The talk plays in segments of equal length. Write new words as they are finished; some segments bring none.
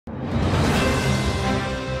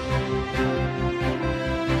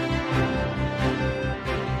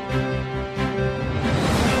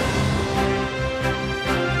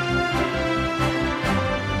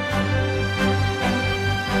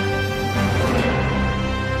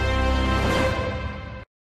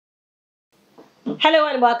Hello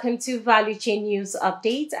and welcome to Value Chain News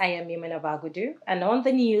Update. I am Yemina Bagudu, and on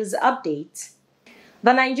the news update,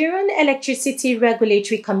 the Nigerian Electricity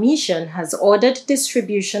Regulatory Commission has ordered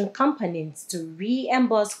distribution companies to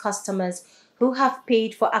reimburse customers who have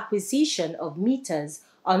paid for acquisition of meters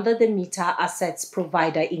under the Meter Assets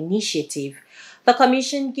Provider Initiative. The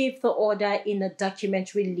Commission gave the order in a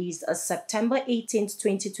document released on September 18,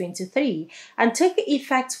 2023, and took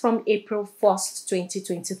effect from April 1,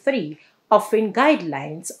 2023, offering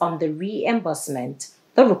guidelines on the reimbursement.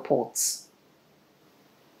 The reports.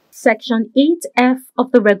 Section 8F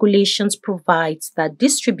of the regulations provides that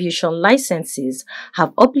distribution licenses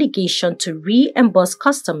have obligation to reimburse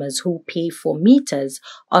customers who pay for meters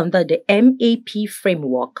under the MAP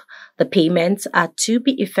framework. The payments are to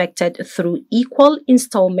be effected through equal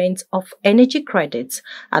installments of energy credits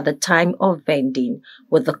at the time of vending,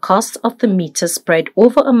 with the cost of the meter spread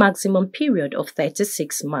over a maximum period of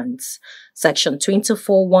 36 months. Section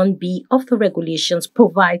 24(1)(b) of the regulations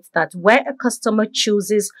provides that where a customer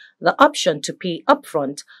chooses the option to pay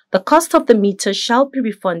upfront, the cost of the meter shall be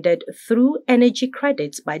refunded through energy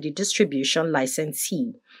credits by the distribution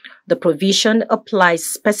licensee. The provision applies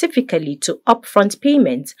specifically to upfront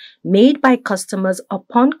payments made by customers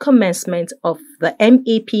upon commencement of the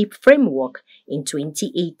MAP framework in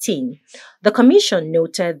 2018. The Commission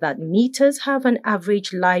noted that meters have an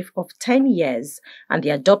average life of 10 years, and the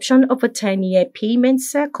adoption of a 10-year payment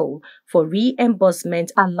cycle for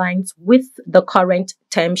reimbursement aligns with the current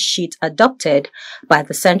term sheet adopted by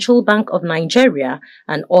the Central Bank of Nigeria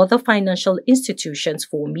and other financial institutions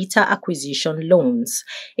for meter acquisition loans.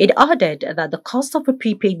 It added that the cost of a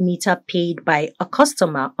prepaid meter paid by a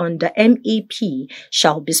customer under MAP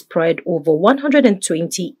shall be spread over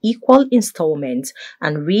 120 equal installments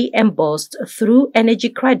and reimbursed through energy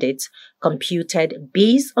credits computed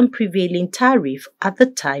based on prevailing tariff at the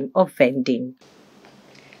time of vending.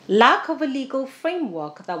 Lack of a legal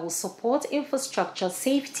framework that will support infrastructure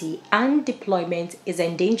safety and deployment is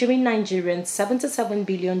endangering Nigeria's $77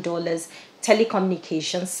 billion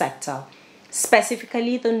telecommunications sector.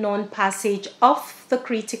 Specifically, the non-passage of the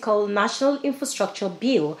critical National Infrastructure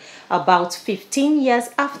Bill about 15 years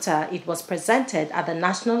after it was presented at the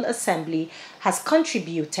National Assembly has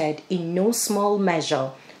contributed in no small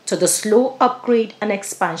measure to the slow upgrade and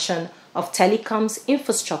expansion of telecoms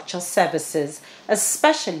infrastructure services,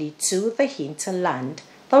 especially to the hinterland.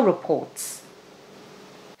 The reports.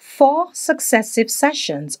 4 successive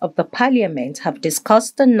sessions of the Parliament have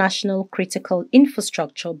discussed the National Critical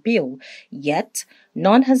Infrastructure Bill, yet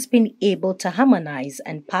none has been able to harmonize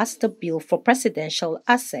and pass the bill for presidential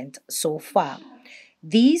assent so far.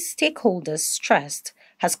 These stakeholders stressed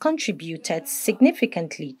has contributed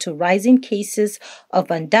significantly to rising cases of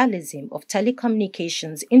vandalism of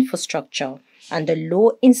telecommunications infrastructure and the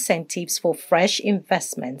low incentives for fresh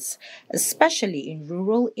investments, especially in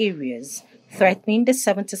rural areas, threatening the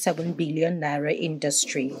 77 billion naira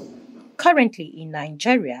industry. Currently in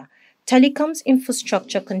Nigeria, telecoms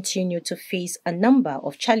infrastructure continue to face a number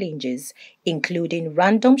of challenges, including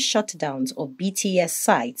random shutdowns of BTS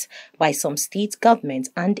sites by some state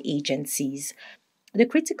governments and agencies. The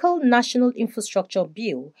Critical National Infrastructure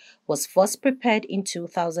Bill was first prepared in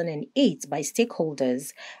 2008 by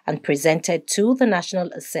stakeholders and presented to the National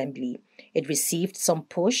Assembly. It received some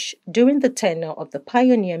push during the tenure of the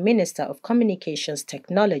pioneer Minister of Communications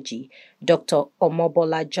Technology, Dr.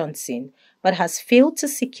 Omobola Johnson, but has failed to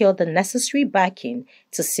secure the necessary backing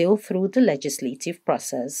to sail through the legislative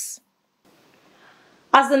process.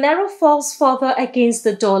 As the naira falls further against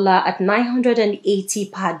the dollar at 980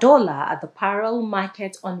 per dollar at the parallel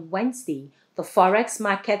market on Wednesday, the forex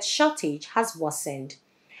market shortage has worsened.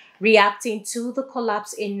 Reacting to the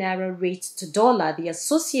collapse in naira rate to dollar, the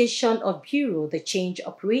Association of Bureau de Change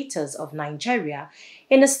Operators of Nigeria,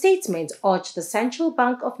 in a statement, urged the Central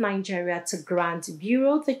Bank of Nigeria to grant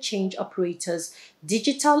Bureau de Change Operators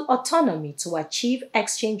digital autonomy to achieve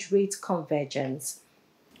exchange rate convergence.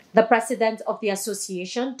 The president of the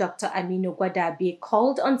association, Dr. Aminu Gwadabe,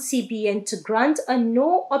 called on CBN to grant a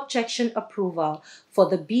no-objection approval for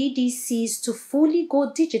the BDCs to fully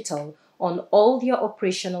go digital on all their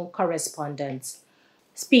operational correspondence.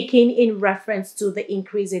 Speaking in reference to the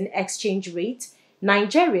increase in exchange rate,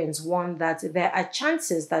 Nigerians warn that there are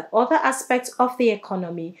chances that other aspects of the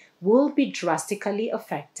economy will be drastically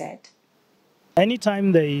affected.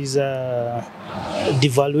 Anytime there is a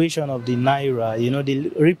devaluation of the naira, the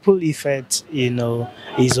ripple effect,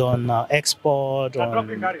 is on export,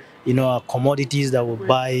 on, commodities that we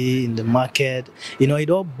buy in the market. It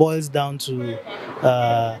all boils down to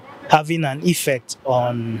having an effect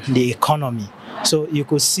on the economy. So you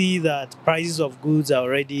could see that prices of goods are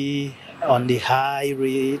already on the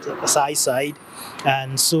high side,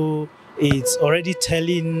 and so it's already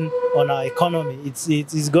telling on our economy.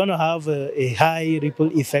 It's going to have a high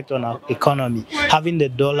ripple effect on our economy, having the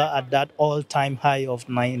dollar at that all-time high of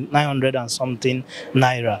 900 and something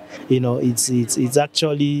naira. It's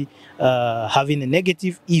actually having a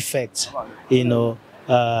negative effect.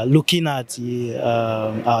 Looking at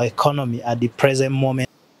our economy at the present moment.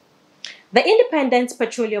 The Independent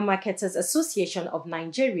Petroleum Marketers Association of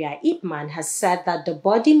Nigeria, IPMAN, has said that the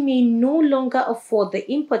body may no longer afford the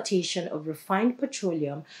importation of refined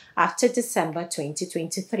petroleum after December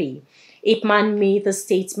 2023. IPMAN made the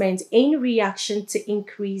statement in reaction to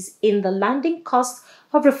increase in the landing cost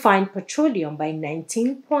of refined petroleum by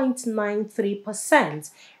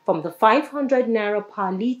 19.93% from the 500 naira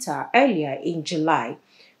per litre earlier in July,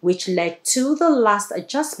 which led to the last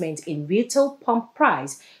adjustment in retail pump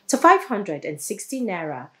price to 560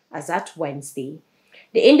 naira as at Wednesday.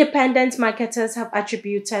 The independent marketers have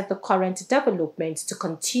attributed the current development to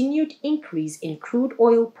continued increase in crude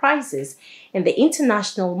oil prices in the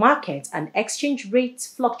international market and exchange rate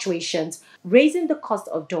fluctuations, raising the cost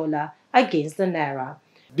of dollar against the naira.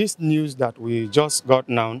 This news that we just got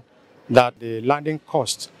now, that the landing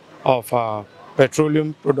cost of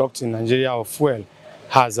petroleum products in Nigeria or fuel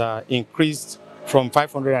has increased from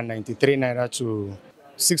 593 naira to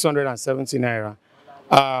 670 naira.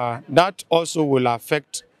 That also will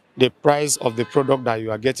affect the price of the product that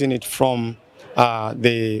you are getting it from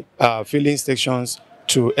the filling stations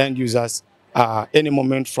to end users any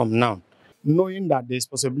moment from now. Knowing that there's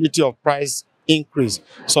possibility of price increase,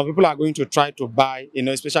 some people are going to try to buy,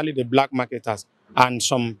 especially the black marketers, and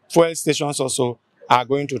some fuel stations also are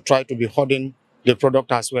going to try to be hoarding the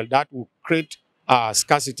product as well. That will create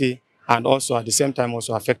scarcity and also at the same time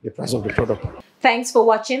also affect the price of the product. Thanks for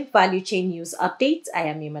watching Value Chain News Updates. I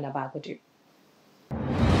am Imana Bagudu.